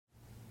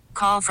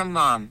Call from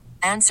mom.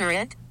 Answer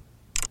it.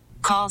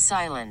 Call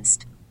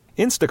silenced.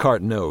 Instacart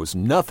knows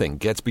nothing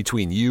gets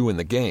between you and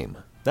the game.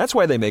 That's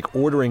why they make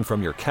ordering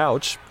from your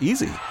couch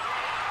easy.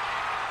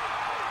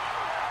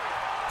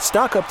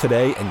 Stock up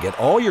today and get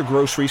all your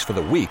groceries for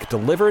the week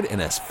delivered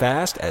in as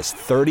fast as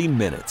 30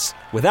 minutes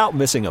without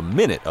missing a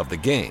minute of the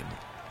game.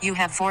 You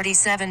have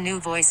 47 new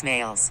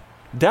voicemails.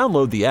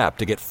 Download the app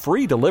to get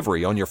free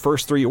delivery on your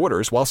first 3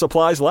 orders while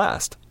supplies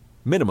last.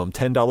 Minimum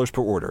 $10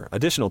 per order.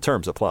 Additional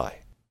terms apply.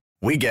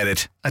 We get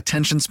it.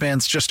 Attention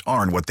spans just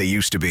aren't what they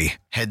used to be.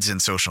 Heads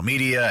in social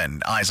media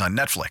and eyes on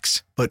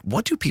Netflix. But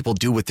what do people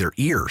do with their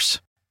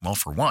ears? Well,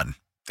 for one,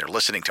 they're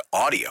listening to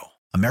audio.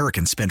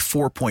 Americans spend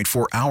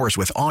 4.4 hours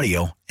with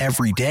audio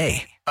every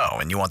day. Oh,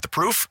 and you want the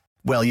proof?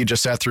 Well, you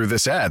just sat through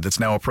this ad that's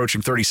now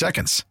approaching 30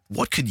 seconds.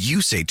 What could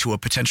you say to a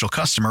potential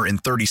customer in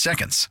 30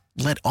 seconds?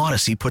 Let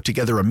Odyssey put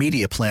together a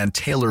media plan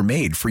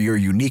tailor-made for your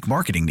unique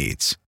marketing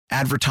needs.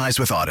 Advertise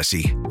with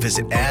Odyssey.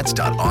 Visit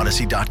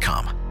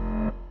ads.odyssey.com.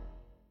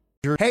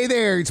 Hey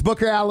there, it's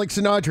Booker, Alex,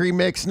 and Audrey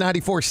Mix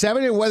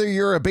 94.7, and whether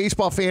you're a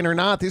baseball fan or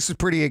not, this is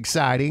pretty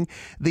exciting.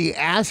 The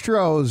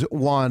Astros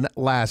won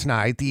last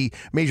night. The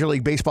Major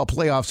League Baseball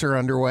playoffs are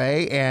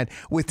underway, and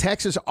with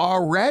Texas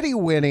already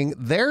winning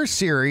their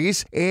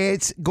series,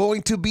 it's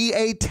going to be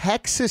a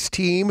Texas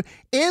team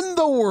in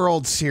the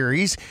World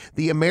Series.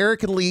 The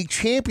American League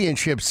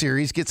Championship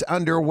Series gets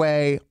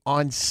underway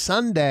on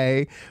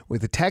Sunday with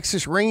the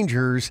Texas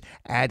Rangers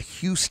at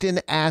Houston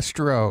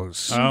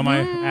Astros. Oh, my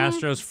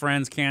Astros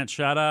friends can't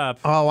shut up.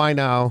 Oh, I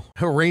know.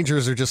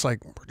 Rangers are just like,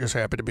 we're just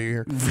happy to be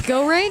here.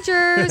 Go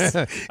Rangers!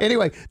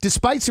 Anyway,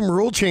 despite some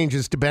rule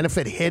changes to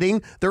benefit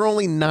hitting, there are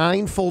only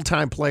 9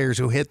 full-time players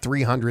who hit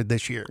 300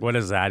 this year. What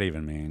does that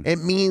even mean?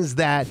 It means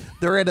that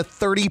they're at a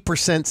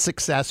 30%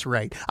 success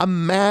rate.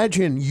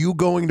 Imagine you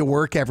going to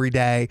work every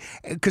day,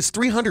 because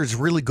 300 is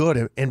really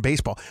good in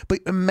baseball, but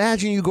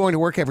imagine you going to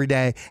work every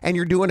day and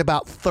you're doing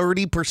about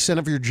 30%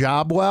 of your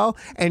job well,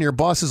 and your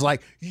boss is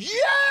like,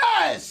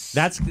 yes!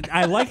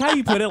 I like how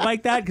you put it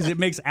like that, because it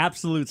makes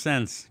absolute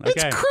sense. Okay.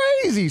 It's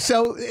crazy.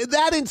 So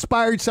that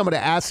inspired someone to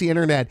ask the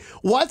internet,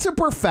 what's a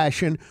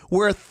profession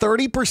where a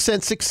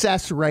 30%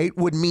 success rate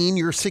would mean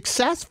you're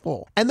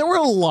successful? And there were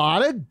a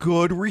lot of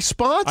good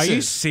responses. Are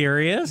you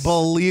serious?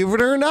 Believe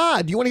it or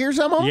not. Do you want to hear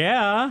some of them?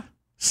 Yeah.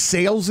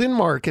 Sales and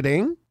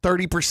marketing,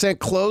 30%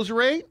 close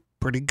rate,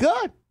 pretty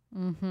good.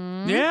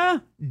 Mm-hmm. Yeah.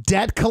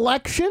 Debt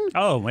collection.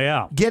 Oh,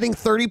 yeah. Getting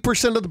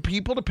 30% of the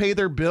people to pay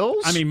their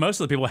bills. I mean, most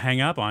of the people hang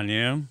up on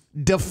you.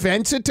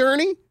 Defense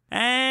attorney.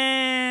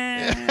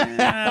 I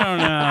don't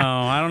know.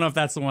 I don't know if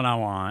that's the one I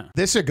want.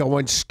 This is a good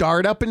one.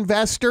 Startup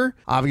investor.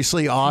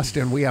 Obviously,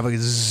 Austin, we have a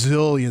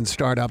zillion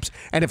startups.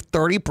 And if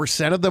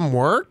 30% of them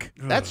work,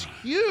 that's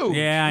huge.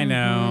 Yeah, I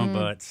know,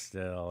 but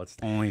still, it's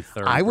only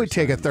 30%. I would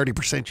take a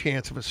 30%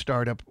 chance of a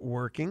startup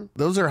working.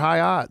 Those are high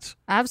odds.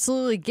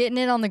 Absolutely. Getting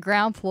it on the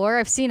ground floor.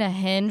 I've seen a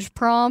Hinge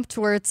prompt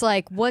where it's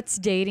like, what's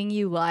dating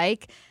you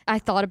like? I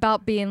thought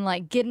about being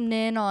like getting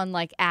in on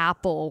like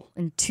Apple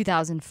in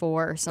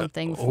 2004 or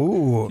something.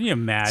 Ooh. Can you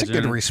imagine? That's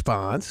a good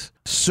response.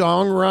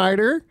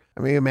 Songwriter.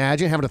 I mean,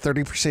 imagine having a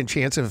 30%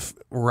 chance of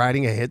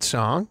writing a hit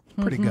song.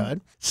 Pretty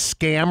good.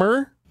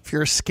 Scammer. If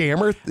you're a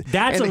scammer.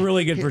 That's a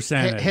really good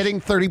percentage.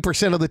 Hitting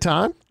 30% of the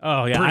time.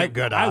 Oh, yeah. Pretty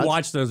good odds. I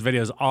watch those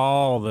videos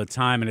all the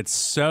time, and it's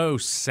so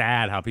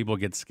sad how people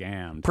get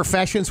scammed.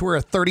 Professions where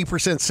a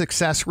 30%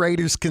 success rate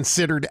is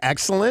considered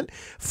excellent.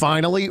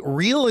 Finally,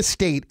 real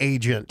estate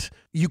agent.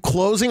 You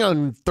closing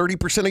on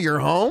 30% of your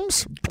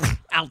homes?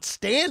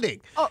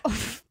 Outstanding. Oh.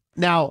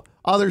 Now,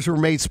 others were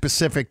made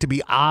specific to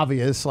be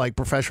obvious, like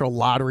professional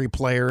lottery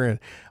player. And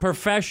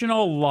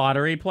professional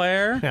lottery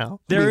player? Yeah.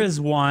 There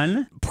is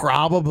one.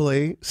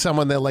 Probably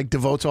someone that like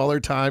devotes all their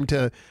time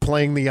to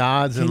playing the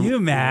odds. Can you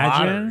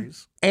imagine?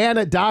 Lotteries. And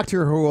a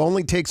doctor who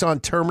only takes on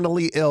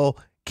terminally ill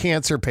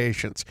cancer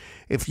patients.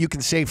 If you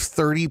can save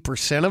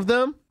 30% of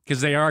them.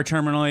 Because they are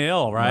terminally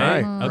ill,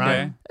 right? Right. Okay.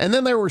 Right. And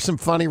then there were some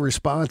funny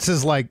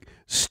responses like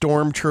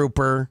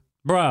stormtrooper.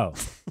 Bro.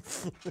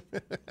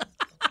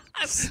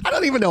 I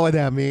don't even know what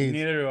that means.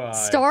 Neither do I.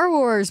 Star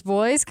Wars,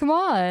 boys. Come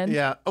on.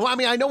 Yeah. Well, I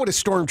mean, I know what a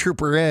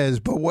stormtrooper is,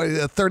 but what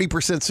a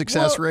 30%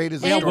 success rate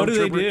is a stormtrooper? What do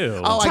they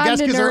do? Oh, I Time guess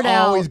to because they're nerd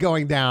out. always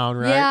going down,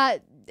 right? Yeah.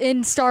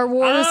 In Star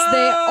Wars,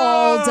 they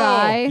all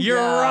die. You're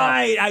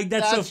right.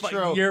 That's so true.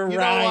 funny. You're you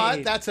right. know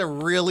what? That's a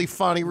really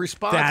funny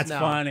response. That's now.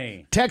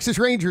 funny. Texas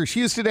Rangers,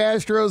 Houston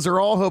Astros are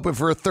all hoping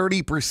for a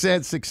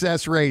 30%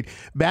 success rate.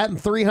 Batting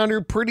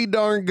 300, pretty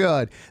darn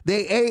good.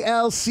 The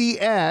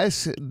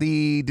ALCS,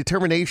 the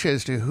determination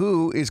as to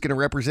who is going to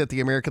represent the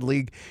American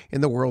League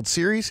in the World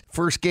Series.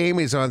 First game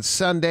is on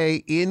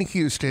Sunday in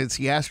Houston. It's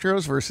the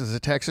Astros versus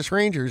the Texas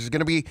Rangers. It's going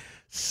to be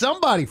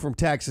somebody from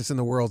Texas in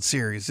the World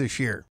Series this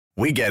year.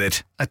 We get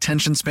it.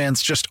 Attention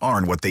spans just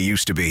aren't what they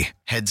used to be.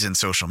 Heads in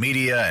social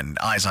media and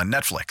eyes on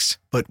Netflix.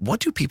 But what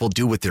do people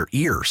do with their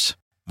ears?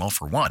 Well,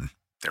 for one,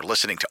 they're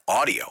listening to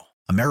audio.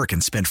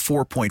 Americans spend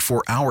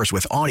 4.4 hours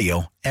with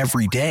audio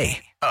every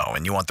day. Oh,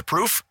 and you want the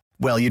proof?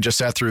 Well, you just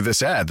sat through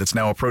this ad that's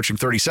now approaching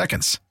 30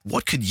 seconds.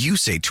 What could you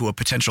say to a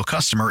potential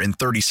customer in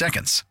 30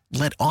 seconds?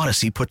 Let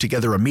Odyssey put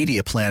together a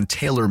media plan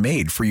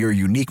tailor-made for your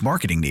unique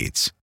marketing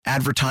needs.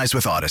 Advertise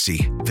with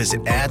Odyssey.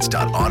 Visit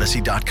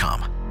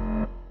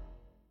ads.odyssey.com.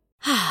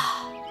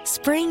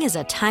 Spring is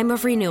a time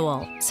of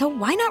renewal, so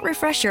why not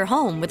refresh your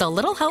home with a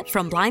little help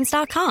from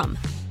Blinds.com?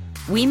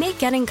 We make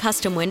getting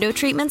custom window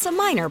treatments a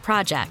minor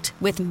project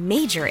with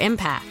major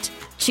impact.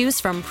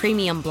 Choose from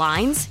premium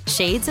blinds,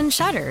 shades, and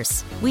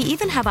shutters. We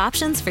even have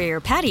options for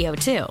your patio,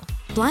 too.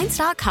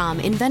 Blinds.com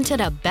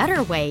invented a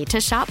better way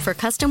to shop for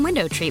custom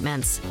window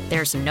treatments.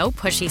 There's no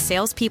pushy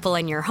salespeople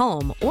in your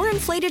home or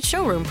inflated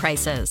showroom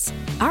prices.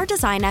 Our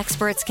design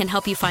experts can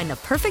help you find the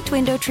perfect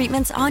window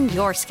treatments on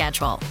your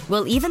schedule.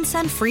 We'll even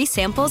send free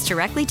samples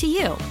directly to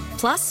you.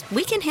 Plus,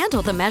 we can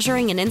handle the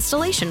measuring and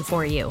installation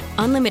for you.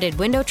 Unlimited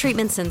window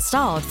treatments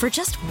installed for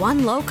just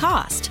one low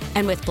cost.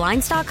 And with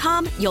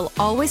Blinds.com, you'll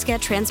always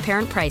get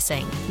transparent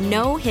pricing.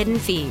 No hidden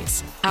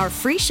fees. Our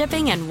free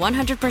shipping and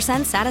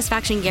 100%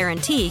 satisfaction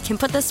guarantee can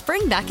put the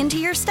spring back into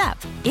your step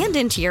and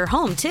into your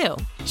home, too.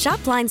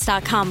 Shop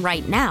Blinds.com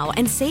right now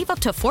and save up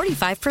to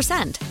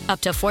 45%.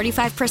 Up to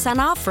 45%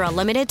 off for a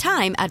limited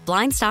time at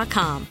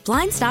Blinds.com.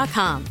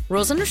 Blinds.com.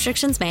 Rules and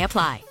restrictions may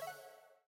apply.